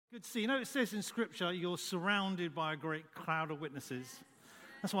Good to see you. Know, it says in Scripture, you're surrounded by a great crowd of witnesses.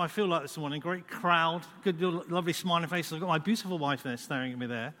 That's what I feel like this morning. Great crowd, good, lovely smiling faces. I've got my beautiful wife there staring at me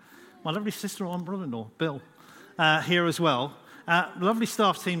there. My lovely sister-in-law and brother-in-law, Bill, here as well. Lovely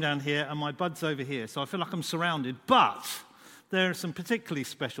staff team down here, and my buds over here. So I feel like I'm surrounded. But there are some particularly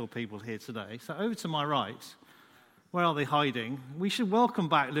special people here today. So over to my right, where are they hiding? We should welcome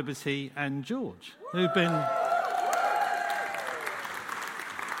back Liberty and George, who've been...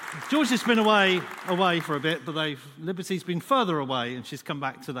 George has been away for a bit, but Liberty's been further away, and she's come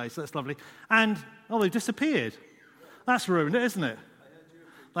back today, so that's lovely. And, they've disappeared. That's ruined it, isn't it?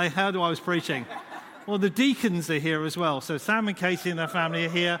 They heard I was preaching. Well, the deacons are here as well, so Sam and Katie and their family are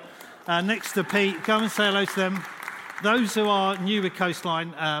here. Next to Pete, come and say hello to them. Those who are new with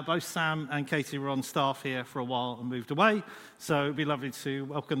Coastline, both Sam and Katie were on staff here for a while and moved away, so it'd be lovely to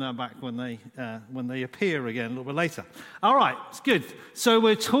welcome them back when they appear again a little bit later. All right, it's good. So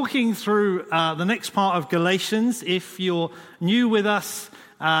we're talking through the next part of Galatians. If you're new with us,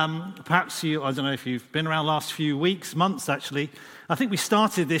 perhaps I don't know if you've been around the last few weeks, months actually. I think we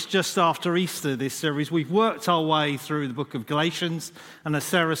started this just after Easter, this series. We've worked our way through the book of Galatians, and as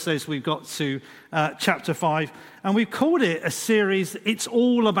Sarah says, we've got to chapter 5, and we've called it a series, It's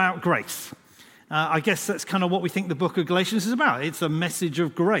All About Grace. I guess that's kind of what we think the book of Galatians is about. It's a message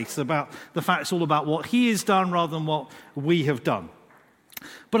of grace, about the fact it's all about what he has done rather than what we have done.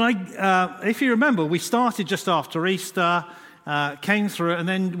 But if you remember, we started just after Easter, came through it, and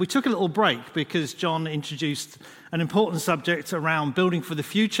then we took a little break because John introduced an important subject around building for the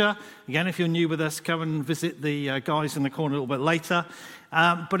future. Again, if you're new with us, come and visit the guys in the corner a little bit later.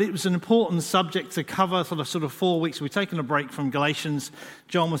 But it was an important subject to cover for the sort of 4 weeks. We've taken a break from Galatians.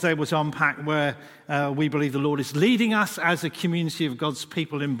 John was able to unpack where we believe the Lord is leading us as a community of God's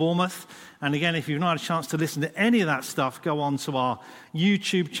people in Bournemouth. And again, if you've not had a chance to listen to any of that stuff, go on to our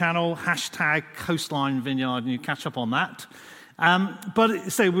YouTube channel, #Coastline Vineyard, and you catch up on that.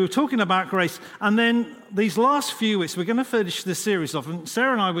 But we were talking about grace, and then these last few weeks, we're going to finish this series off. And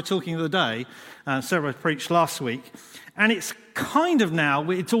Sarah and I were talking the other day, Sarah preached last week, and it's kind of now,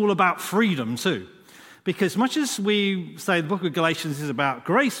 it's all about freedom too. Because much as we say the book of Galatians is about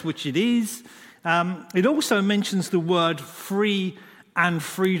grace, which it is, it also mentions the word free and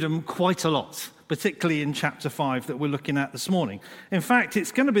freedom quite a lot, particularly in chapter 5 that we're looking at this morning. In fact,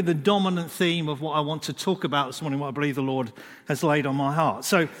 it's going to be the dominant theme of what I want to talk about this morning, what I believe the Lord has laid on my heart.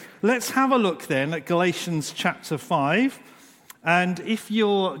 So let's have a look then at Galatians chapter 5. And if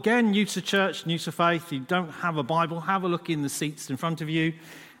you're, again, new to church, new to faith, you don't have a Bible, have a look in the seats in front of you.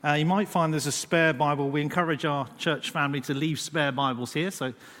 You might find there's a spare Bible. We encourage our church family to leave spare Bibles here,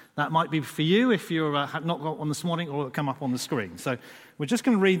 so that might be for you if you're have not got one this morning, or it'll come up on the screen. So we're just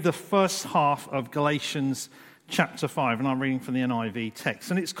going to read the first half of Galatians chapter 5, and I'm reading from the NIV text.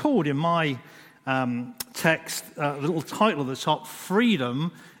 And it's called, in my text, a little title at the top,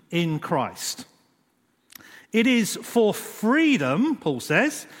 Freedom in Christ. It is for freedom, Paul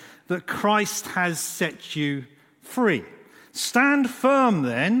says, that Christ has set you free. Stand firm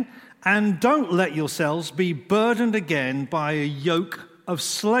then, and don't let yourselves be burdened again by a yoke of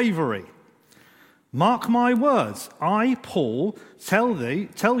slavery. Mark my words, I, Paul, tell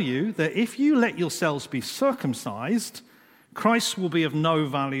you that if you let yourselves be circumcised, Christ will be of no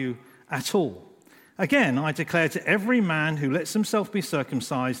value at all. Again, I declare to every man who lets himself be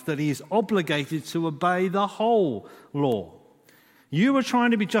circumcised that he is obligated to obey the whole law. You are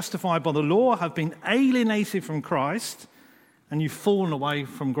trying to be justified by the law, have been alienated from Christ, and you've fallen away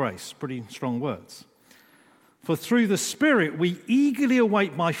from grace. Pretty strong words. For through the Spirit we eagerly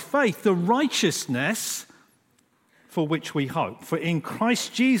await by faith the righteousness for which we hope. For in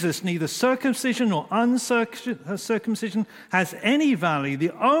Christ Jesus neither circumcision nor uncircumcision has any value.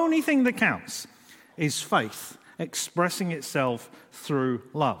 The only thing that counts is faith expressing itself through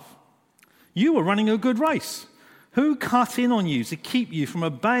love. You are running a good race. Who cut in on you to keep you from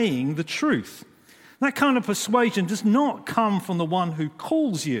obeying the truth? That kind of persuasion does not come from the one who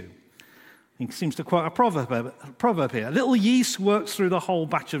calls you. He seems to quote a proverb here. A little yeast works through the whole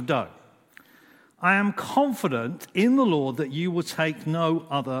batch of dough. I am confident in the Lord that you will take no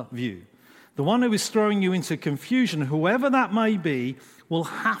other view. The one who is throwing you into confusion, whoever that may be, will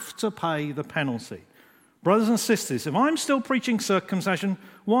have to pay the penalty. Brothers and sisters, if I'm still preaching circumcision,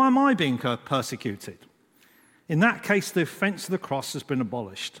 why am I being persecuted? In that case, the offense of the cross has been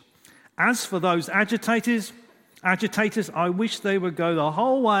abolished. As for those agitators, I wish they would go the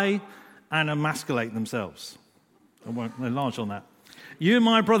whole way and emasculate themselves. I won't enlarge on that. You,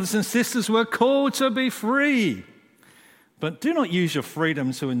 my brothers and sisters, were called to be free. But do not use your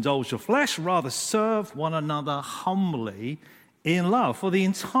freedom to indulge your flesh. Rather, serve one another humbly in love. For the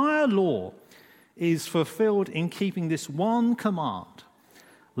entire law is fulfilled in keeping this one command.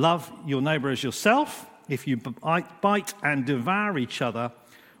 Love your neighbor as yourself. If you bite and devour each other,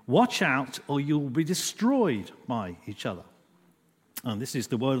 watch out or you'll be destroyed by each other. And this is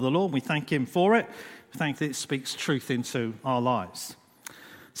the word of the Lord. We thank him for it. We thank that it speaks truth into our lives.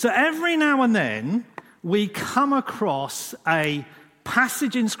 So every now and then we come across a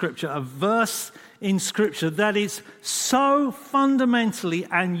passage in Scripture, a verse in Scripture that is so fundamentally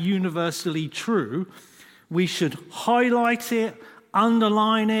and universally true, we should highlight it,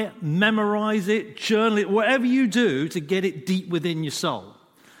 underline it, memorize it, journal it, whatever you do to get it deep within your soul.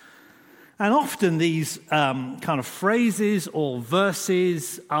 And often these kind of phrases or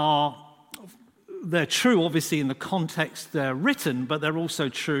verses they're true obviously in the context they're written, but they're also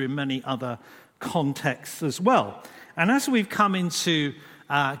true in many other contexts as well. And as we've come into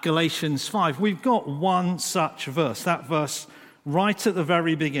Galatians 5, we've got one such verse, that verse right at the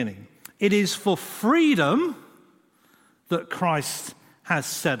very beginning. It is for freedom that Christ has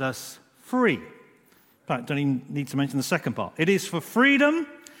set us free. In fact, don't even need to mention the second part. It is for freedom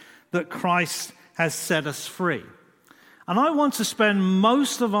that Christ has set us free. And I want to spend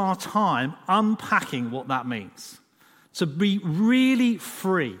most of our time unpacking what that means. To be really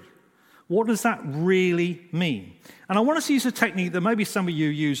free. What does that really mean? And I want us to use a technique that maybe some of you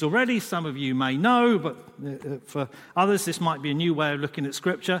use already, some of you may know, but for others this might be a new way of looking at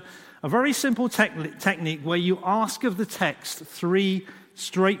Scripture. A very simple technique where you ask of the text 3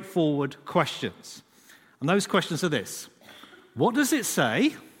 straightforward questions. And those questions are this. What does it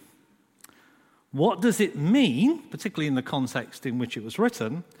say? What does it mean, particularly in the context in which it was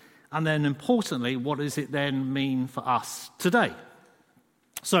written? And then importantly, what does it then mean for us today?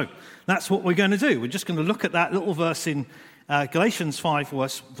 So that's what we're going to do. We're just going to look at that little verse in Galatians 5,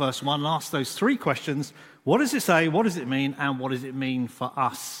 verse 1, and ask those 3 questions. What does it say? What does it mean? And what does it mean for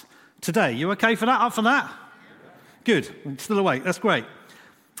us today? You okay for that? Up for that? Good. I'm still awake. That's great.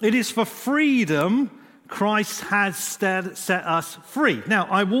 It is for freedom Christ has set us free. Now,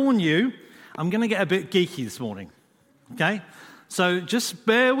 I warn you, I'm going to get a bit geeky this morning. Okay? So just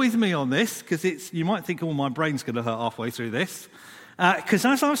bear with me on this, because you might think, oh, my brain's going to hurt halfway through this. Because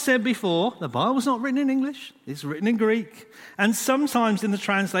as I've said before, the Bible's not written in English, it's written in Greek. And sometimes in the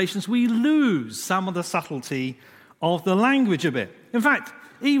translations, we lose some of the subtlety of the language a bit. In fact,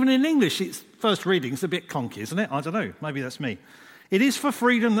 even in English, its first reading's a bit clunky, isn't it? I don't know, maybe that's me. It is for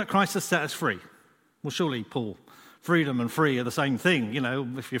freedom that Christ has set us free. Well, surely, Paul, freedom and free are the same thing. You know,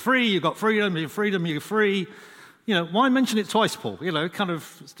 if you're free, you've got freedom. If you're freedom, you're free. You know, why mention it twice, Paul? You know, it kind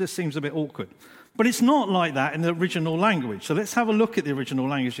of just seems a bit awkward. But it's not like that in the original language. So let's have a look at the original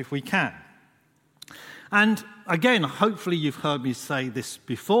language if we can. And again, hopefully you've heard me say this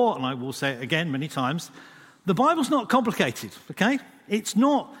before, and I will say it again many times. The Bible's not complicated, okay? It's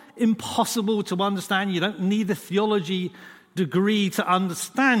not impossible to understand. You don't need a theology degree to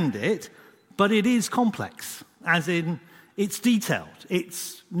understand it, but it is complex, as in it's detailed. It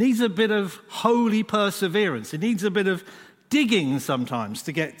needs a bit of holy perseverance. It needs a bit of digging sometimes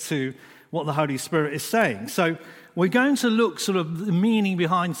to get to what the Holy Spirit is saying. So we're going to look sort of the meaning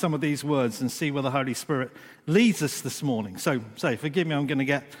behind some of these words and see where the Holy Spirit leads us this morning. So forgive me, I'm going to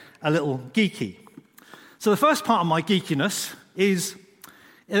get a little geeky. So the first part of my geekiness is,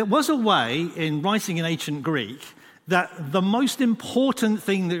 it was a way in writing in ancient Greek that the most important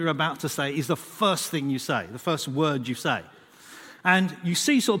thing that you're about to say is the first thing you say, the first word you say. And you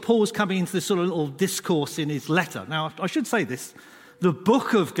see sort of Paul's coming into this sort of little discourse in his letter. Now, I should say this. The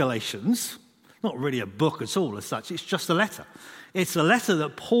book of Galatians, not really a book at all as such, it's just a letter. It's a letter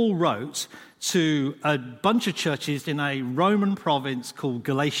that Paul wrote to a bunch of churches in a Roman province called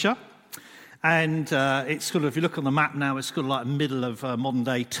Galatia. And it's sort of, if you look on the map now, it's sort of like the middle of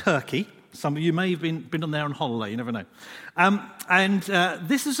modern-day Turkey. Some of you may have been on there on holiday, you never know.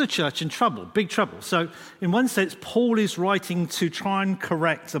 This is a church in trouble, big trouble. So in one sense, Paul is writing to try and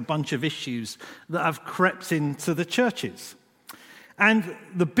correct a bunch of issues that have crept into the churches. And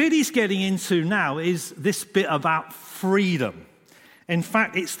the bit he's getting into now is this bit about freedom. In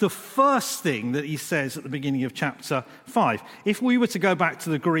fact, it's the first thing that he says at the beginning of chapter 5. If we were to go back to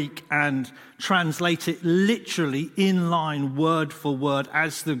the Greek and translate it literally in line, word for word,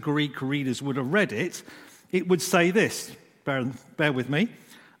 as the Greek readers would have read it, it would say this, bear with me,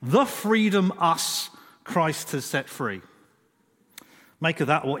 the freedom us Christ has set free. Make of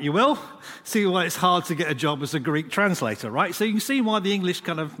that what you will. See why it's hard to get a job as a Greek translator, right? So you can see why the English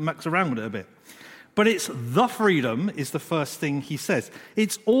kind of mucks around with it a bit. But it's the freedom is the first thing he says.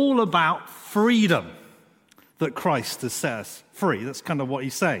 It's all about freedom that Christ has set us free. That's kind of what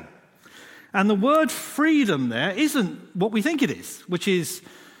he's saying. And the word freedom there isn't what we think it is, which is,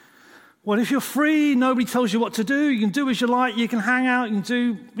 well, if you're free, nobody tells you what to do, you can do as you like, you can hang out, you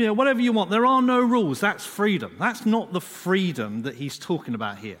can do whatever you want. There are no rules. That's freedom. That's not the freedom that he's talking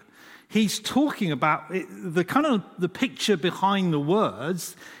about here. He's talking about the picture behind the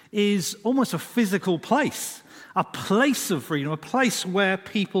words is almost a physical place, a place of freedom, a place where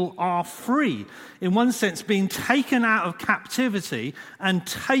people are free. In one sense, being taken out of captivity and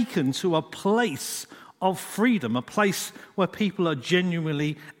taken to a place of freedom, a place where people are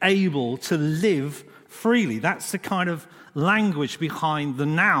genuinely able to live freely. That's the kind of language behind the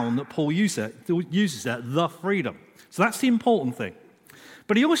noun that Paul uses there, the freedom. So that's the important thing.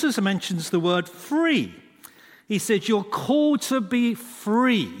 But he also mentions the word free. He said, you're called to be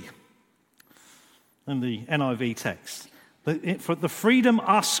free. In the NIV text. For the freedom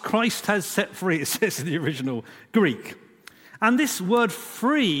us Christ has set free, it says in the original Greek. And this word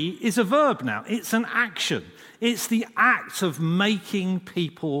free is a verb now. It's an action. It's the act of making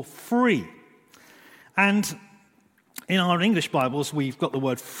people free. And in our English Bibles, we've got the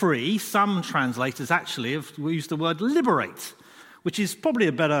word free. Some translators actually have used the word liberate, which is probably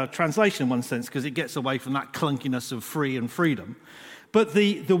a better translation in one sense because it gets away from that clunkiness of free and freedom. But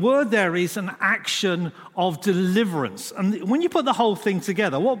the word there is an action of deliverance. And when you put the whole thing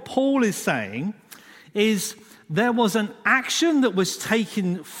together, what Paul is saying is there was an action that was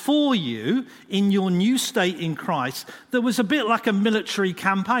taken for you in your new state in Christ that was a bit like a military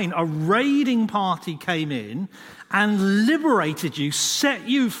campaign. A raiding party came in and liberated you, set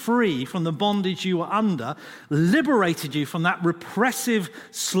you free from the bondage you were under, liberated you from that repressive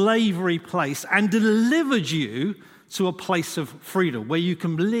slavery place and delivered you to a place of freedom where you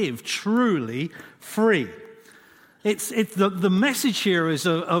can live truly free. It's the message here is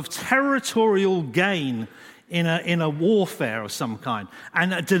of territorial gain in a warfare of some kind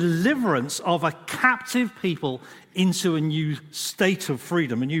and a deliverance of a captive people into a new state of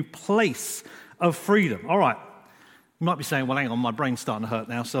freedom, a new place of freedom. All right. You might be saying, well, hang on, my brain's starting to hurt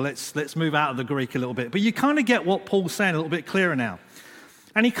now, so let's move out of the Greek a little bit. But you kind of get what Paul's saying a little bit clearer now.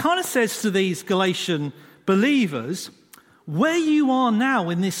 And he kind of says to these Galatian believers, where you are now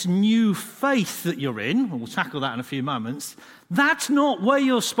in this new faith that you're in, and we'll tackle that in a few moments, that's not where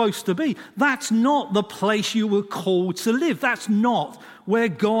you're supposed to be. That's not the place you were called to live. That's not where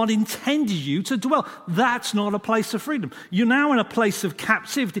God intended you to dwell. That's not a place of freedom. You're now in a place of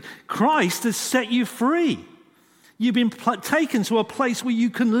captivity. Christ has set you free. You've been taken to a place where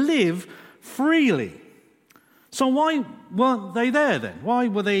you can live freely. So why weren't they there then? Why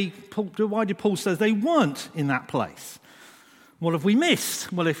did Paul say they weren't in that place? What have we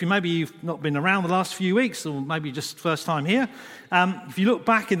missed? Well, if you've not been around the last few weeks, or maybe just first time here, if you look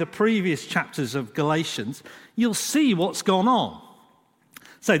back in the previous chapters of Galatians, you'll see what's gone on.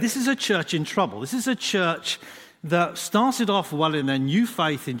 So this is a church in trouble. This is a church that started off well in their new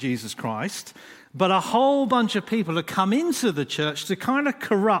faith in Jesus Christ, but a whole bunch of people have come into the church to kind of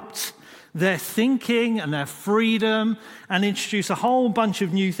corrupt their thinking and their freedom and introduce a whole bunch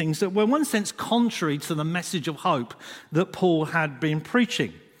of new things that were in one sense contrary to the message of hope that Paul had been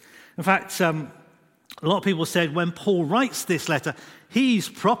preaching. In fact, a lot of people said when Paul writes this letter, he's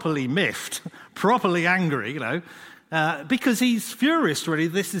properly miffed, properly angry, because he's furious really.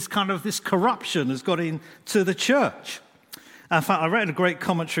 This corruption has got into the church. In fact, I read a great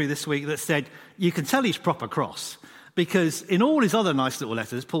commentary this week that said, you can tell he's proper cross. Because in all his other nice little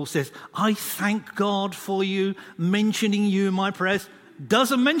letters, Paul says, I thank God for you, mentioning you in my prayers.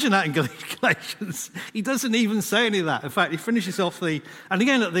 Doesn't mention that in Galatians. He doesn't even say any of that. In fact, he finishes off and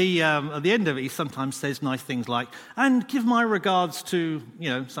again at the end of it, he sometimes says nice things like, and give my regards to,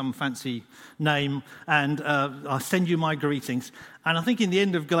 some fancy name, and I'll send you my greetings. And I think in the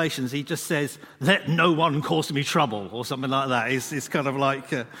end of Galatians, he just says, let no one cause me trouble, or something like that. It's kind of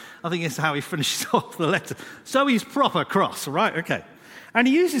like, I think it's how he finishes off the letter. So he's proper cross, right? Okay. And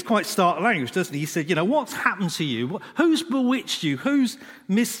he uses quite stark language, doesn't he? He said, what's happened to you? Who's bewitched you? Who's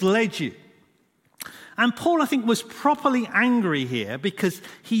misled you? And Paul, I think, was properly angry here because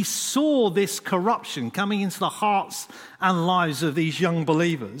he saw this corruption coming into the hearts and lives of these young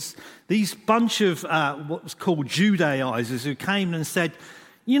believers. These bunch of what was called Judaizers who came and said,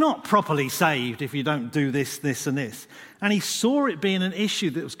 you're not properly saved if you don't do this, this, and this. And he saw it being an issue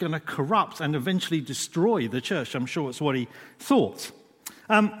that was going to corrupt and eventually destroy the church. I'm sure it's what he thought.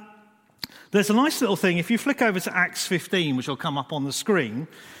 There's a nice little thing. If you flick over to Acts 15, which will come up on the screen,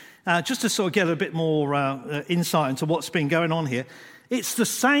 just to sort of get a bit more insight into what's been going on here. It's the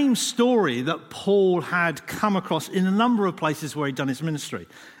same story that Paul had come across in a number of places where he'd done his ministry.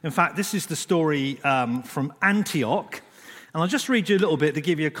 In fact, this is the story from Antioch. And I'll just read you a little bit to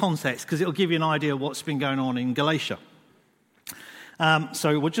give you a context, because it'll give you an idea of what's been going on in Galatia.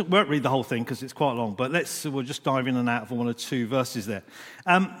 So we won't read the whole thing because it's quite long, but we'll just dive in and out of one or two verses there.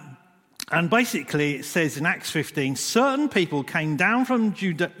 And basically it says in Acts 15, certain people came down from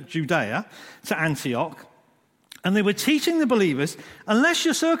Judea to Antioch, and they were teaching the believers, unless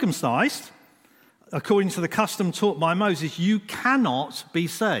you're circumcised, according to the custom taught by Moses, you cannot be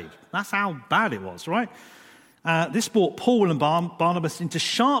saved. That's how bad it was, right? This brought Paul and Barnabas into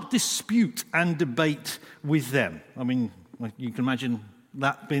sharp dispute and debate with them. I mean, you can imagine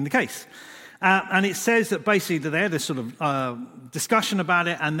that being the case. And it says that basically they had this sort of discussion about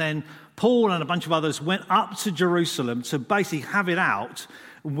it, and then Paul and a bunch of others went up to Jerusalem to basically have it out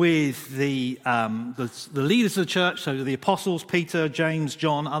with the leaders of the church, so the apostles, Peter, James,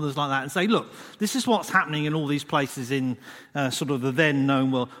 John, others like that, and say, look, this is what's happening in all these places in sort of the then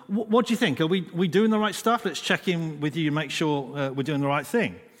known world. What do you think? Are we doing the right stuff? Let's check in with you and make sure we're doing the right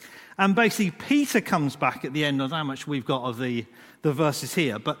thing. And basically Peter comes back at the end. I don't know how much we've got of the verses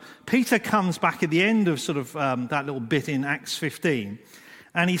here, but Peter comes back at the end of sort of that little bit in Acts 15,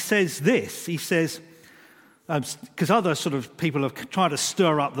 and he says this. He says, because other sort of people have tried to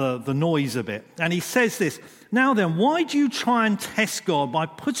stir up the noise a bit. And he says this, now then, why do you try and test God by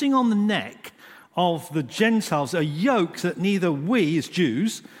putting on the neck of the Gentiles a yoke that neither we as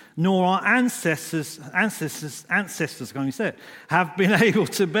Jews nor our ancestors, can you say it, have been able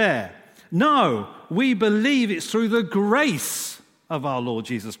to bear? No, we believe it's through the grace of our Lord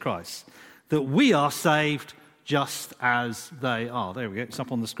Jesus Christ that we are saved just as they are. There we go, it's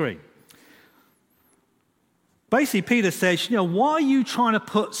up on the screen. Basically, Peter says, why are you trying to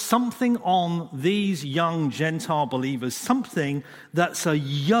put something on these young Gentile believers, something that's a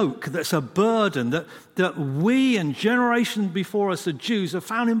yoke, that's a burden, that we and generations before us, the Jews, have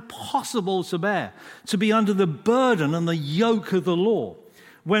found impossible to bear, to be under the burden and the yoke of the law,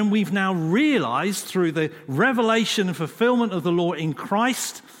 when we've now realized through the revelation and fulfillment of the law in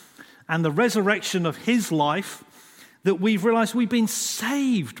Christ and the resurrection of his life, that we've realized we've been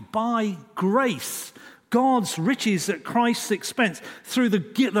saved by grace, God's riches at Christ's expense, through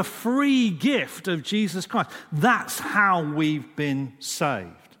the free gift of Jesus Christ. That's how we've been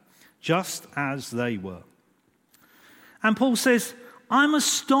saved, just as they were. And Paul says, I'm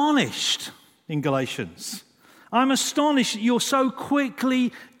astonished in Galatians. I'm astonished that you're so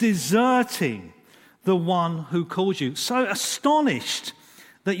quickly deserting the one who called you. So astonished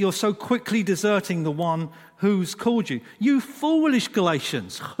that you're so quickly deserting the one who's called you. You foolish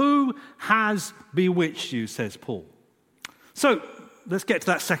Galatians, who has bewitched you, says Paul. So let's get to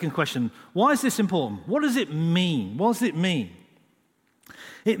that second question. Why is this important? What does it mean? What does it mean?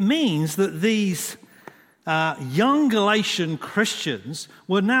 It means that these young Galatian Christians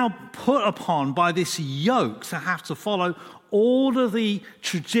were now put upon by this yoke to have to follow all of the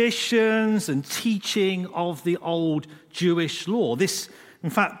traditions and teaching of the old Jewish law. In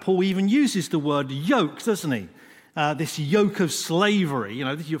fact, Paul even uses the word yoke, doesn't he? This yoke of slavery.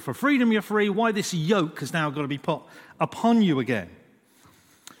 For freedom you're free. Why this yoke has now got to be put upon you again?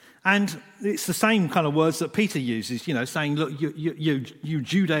 And it's the same kind of words that Peter uses, saying, look, you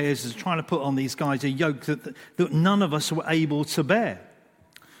Judaizers are trying to put on these guys a yoke that none of us were able to bear.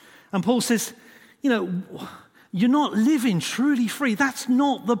 And Paul says, you're not living truly free. That's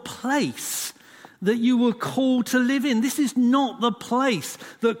not the place that you were called to live in. This is not the place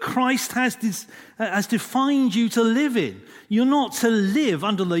that Christ has defined you to live in. You're not to live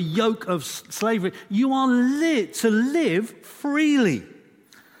under the yoke of slavery. You are to live freely.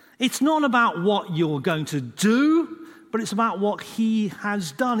 It's not about what you're going to do, but it's about what he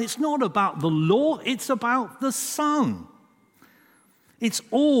has done. It's not about the law, it's about the Son. It's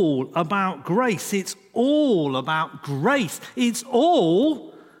all about grace. It's all about grace. It's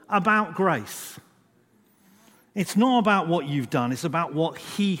all about grace. It's not about what you've done. It's about what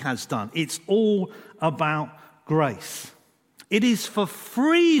he has done. It's all about grace. It is for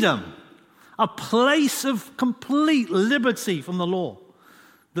freedom, a place of complete liberty from the law,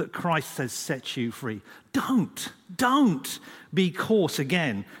 that Christ has set you free. Don't be caught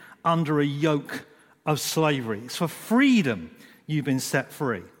again under a yoke of slavery. It's for freedom you've been set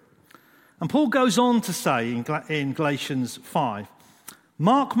free. And Paul goes on to say in Galatians 5,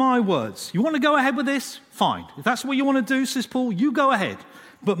 mark my words. You want to go ahead with this? Fine. If that's what you want to do, says Paul, you go ahead.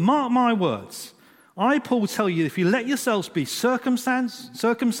 But mark my words. I, Paul, tell you, if you let yourselves be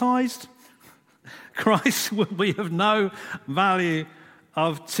circumcised, Christ will be of no value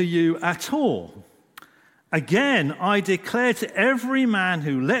to you at all. Again, I declare to every man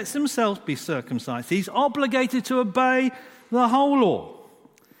who lets himself be circumcised, he's obligated to obey the whole law.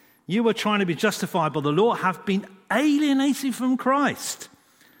 You were trying to be justified by the law, have been alienated from Christ.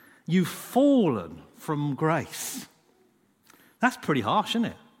 You've fallen from grace. That's pretty harsh, isn't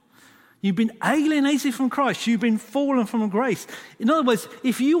it? You've been alienated from Christ. You've been fallen from grace. In other words,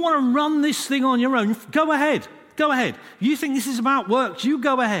 if you want to run this thing on your own, go ahead. Go ahead. You think this is about works, you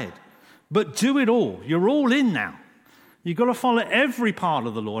go ahead. But do it all. You're all in now. You've got to follow every part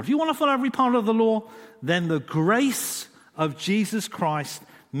of the law. If you want to follow every part of the law, then the grace of Jesus Christ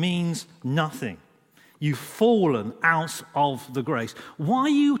means nothing. You've fallen out of the grace. Why are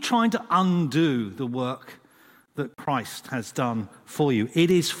you trying to undo the work that Christ has done for you? It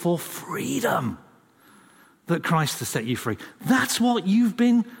is for freedom that Christ has set you free. That's what you've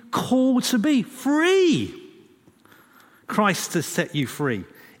been called to be, free. Christ has set you free.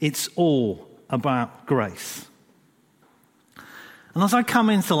 It's all about grace. And as I come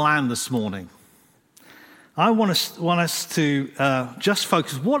into land this morning, I want us to just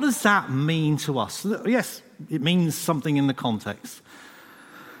focus. What does that mean to us? Yes, it means something in the context.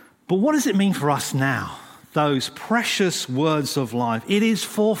 But what does it mean for us now? Those precious words of life. It is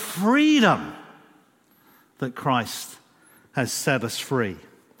for freedom that Christ has set us free.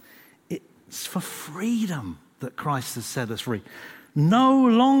 It's for freedom that Christ has set us free. No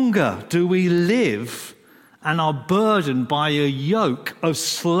longer do we live and are burdened by a yoke of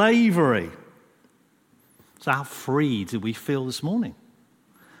slavery. So how free do we feel this morning?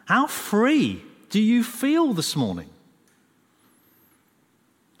 How free do you feel this morning?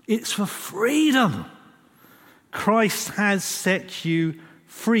 It's for freedom. Christ has set you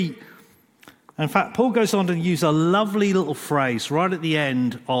free. In fact, Paul goes on to use a lovely little phrase right at the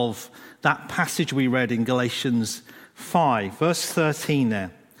end of that passage we read in Galatians 5, verse 13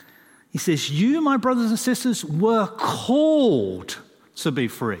 there. He says, you, my brothers and sisters, were called to be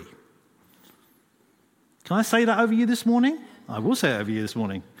free. Can I say that over you this morning? I will say it over you this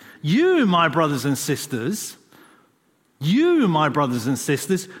morning. You, my brothers and sisters, you, my brothers and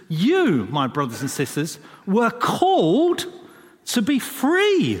sisters, you, my brothers and sisters, were called to be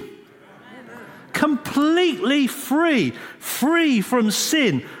free. Completely free. Free from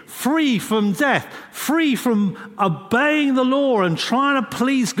sin. Free from death. Free from obeying the law and trying to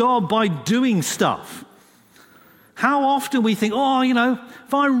please God by doing stuff. How often we think,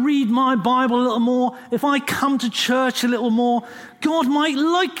 if I read my Bible a little more, if I come to church a little more, God might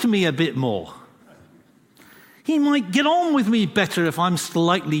like me a bit more. He might get on with me better if I'm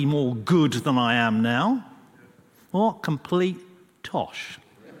slightly more good than I am now. What complete tosh.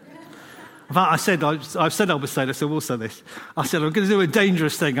 In fact, I've said I would say this, I will say this. I said, I'm going to do a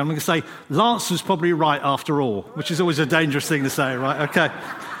dangerous thing. I'm going to say, Lance was probably right after all, which is always a dangerous thing to say, right? Okay.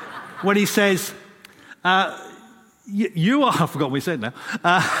 When he says, you are, I forgot what he said now.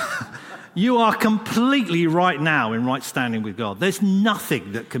 You are completely right now in right standing with God. There's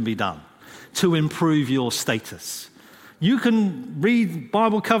nothing that can be done to improve your status. You can read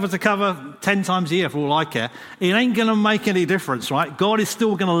Bible cover to cover 10 times a year for all I care. It ain't going to make any difference, right? God is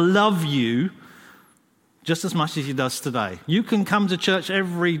still going to love you just as much as he does today. You can come to church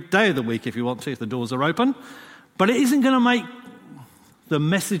every day of the week if you want to, if the doors are open. But it isn't going to make the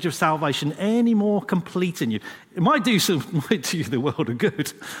message of salvation any more complete in you. It might do you the world of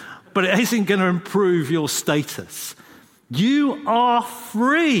good, but it isn't going to improve your status. You are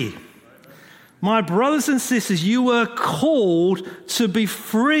free. My brothers and sisters, you were called to be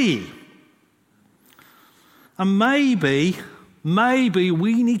free. And maybe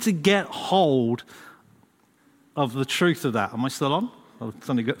we need to get hold of the truth of that. Am I still on? Oh,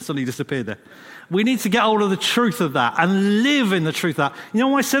 suddenly disappeared there. We need to get hold of the truth of that and live in the truth of that. You know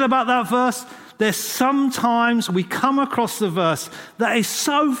what I said about that verse? There's sometimes we come across the verse that is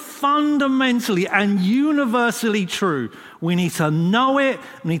so fundamentally and universally true. We need to know it,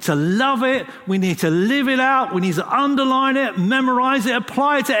 we need to love it, we need to live it out, we need to underline it, memorize it,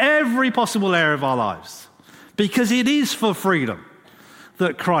 apply it to every possible area of our lives. Because it is for freedom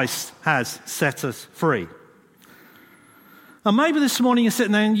that Christ has set us free. And maybe this morning you're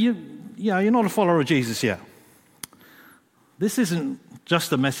sitting there and you're not a follower of Jesus yet. This isn't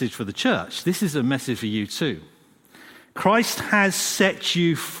just a message for the church. This is a message for you too. Christ has set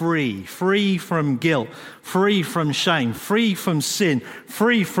you free. Free from guilt. Free from shame. Free from sin.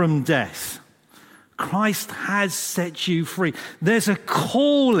 Free from death. Christ has set you free. There's a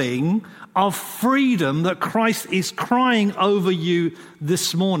calling of freedom that Christ is crying over you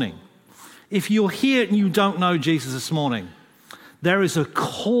this morning. If you're here and you don't know Jesus this morning, there is a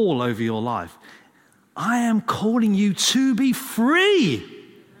call over your life. I am calling you to be free.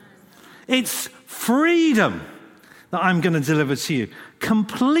 It's freedom that I'm going to deliver to you.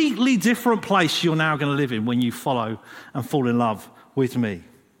 Completely different place you're now going to live in when you follow and fall in love with me.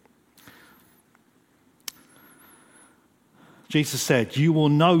 Jesus said, you will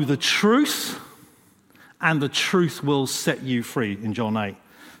know the truth, and the truth will set you free, in John 8.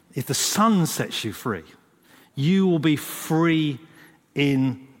 If the Son sets you free, you will be free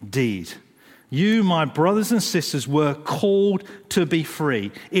indeed. You, my brothers and sisters, were called to be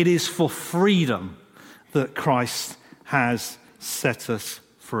free. It is for freedom that Christ has set us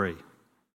free.